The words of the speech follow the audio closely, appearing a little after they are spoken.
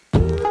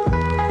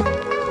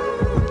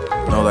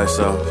lights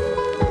off.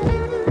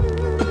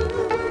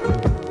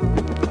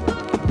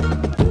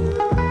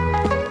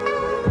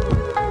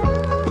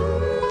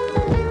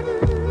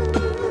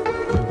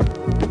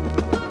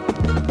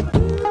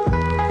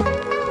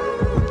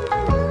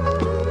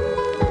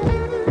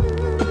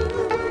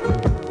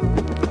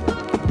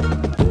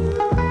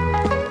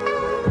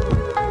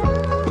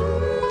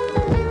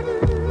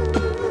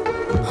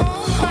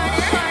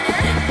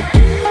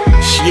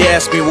 She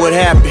asked me what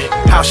happened,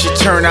 how she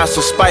turned out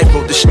so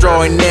spiteful,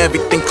 destroying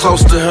everything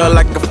close to her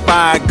like a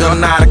fire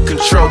gun, out of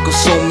control,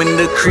 consuming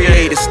the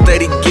creator,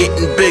 steady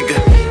getting bigger.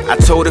 I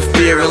told her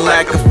fear and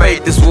lack of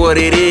faith is what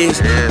it is,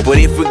 but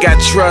if we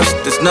got trust,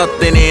 there's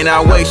nothing in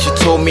our way. She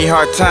told me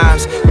hard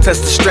times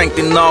test the strength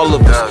in all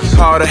of us.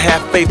 Hard to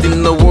have faith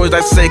in the words I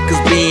say,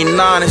 cause being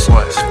honest,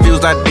 she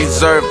feels I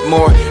deserve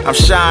more. I'm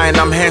shy and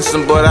I'm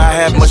handsome, but I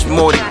have much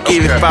more to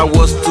give if I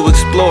was to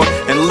explore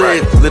and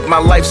live my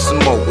life some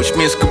more, which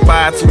means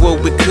goodbye to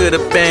what we could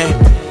have been.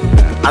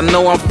 I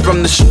know I'm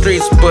from the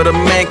streets, but a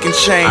man can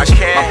change.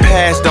 My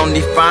past don't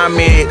define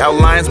me, it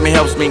outlines me,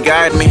 helps me,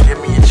 guide me.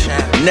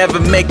 Never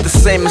make the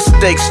same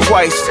mistakes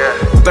twice.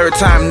 Third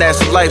time,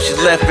 that's life. She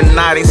left and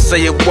I didn't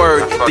say a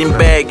word. Didn't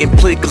beg and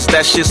plead, cause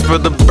that shit's for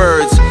the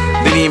birds.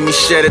 Didn't hear me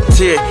shed a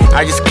tear,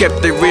 I just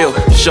kept it real.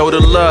 Showed her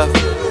love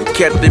and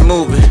kept it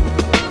moving.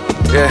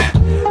 Yeah,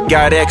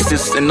 got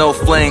exes and no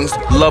flings.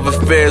 Love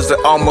affairs that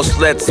almost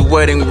led to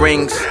wedding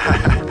rings.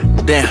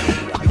 Damn.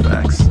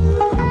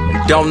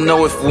 Don't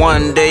know if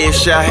one day it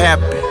shall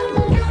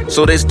happen,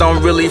 so this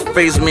don't really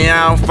faze me.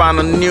 I don't find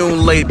a new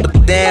late,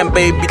 but damn,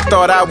 baby,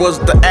 thought I was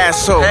the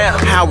asshole.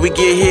 How we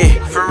get here?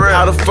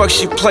 How the fuck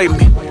she play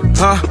me?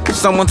 Huh?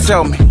 Someone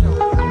tell me.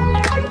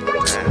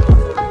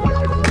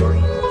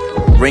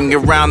 Ring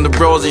around the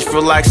rosy for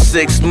like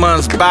 6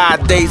 months. Bye,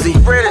 Daisy.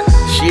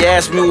 She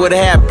asked me what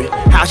happened,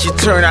 how she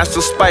turned out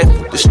so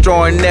spiteful,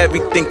 destroying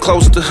everything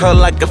close to her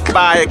like a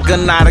fire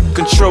gun, out of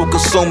control,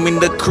 consuming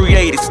the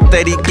creator,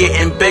 steady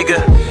getting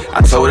bigger.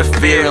 I told her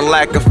fear and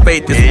lack of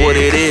faith is what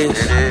it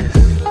is.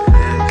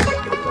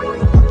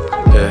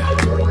 Yeah.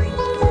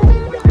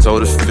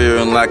 Told her fear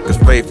and lack of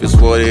faith is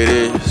what it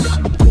is.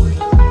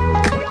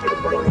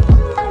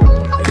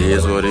 It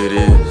is what it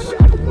is.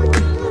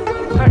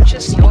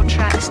 Purchase your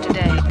tracks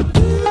today.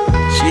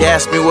 She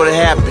asked me what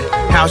happened,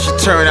 how she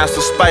turned out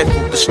so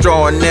spiteful,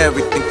 destroying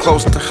everything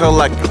close to her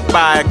like a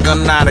fire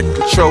gun, out of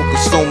control,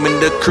 consuming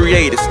the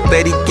creator,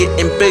 steady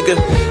getting bigger.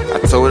 I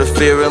told her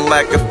fear and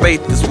lack of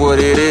faith is what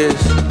it is.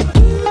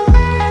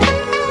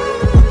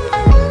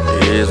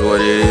 It is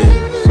what it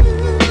is.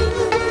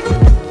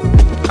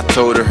 I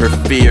told her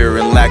fear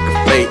and lack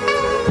of faith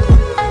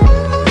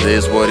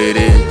is what it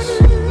is.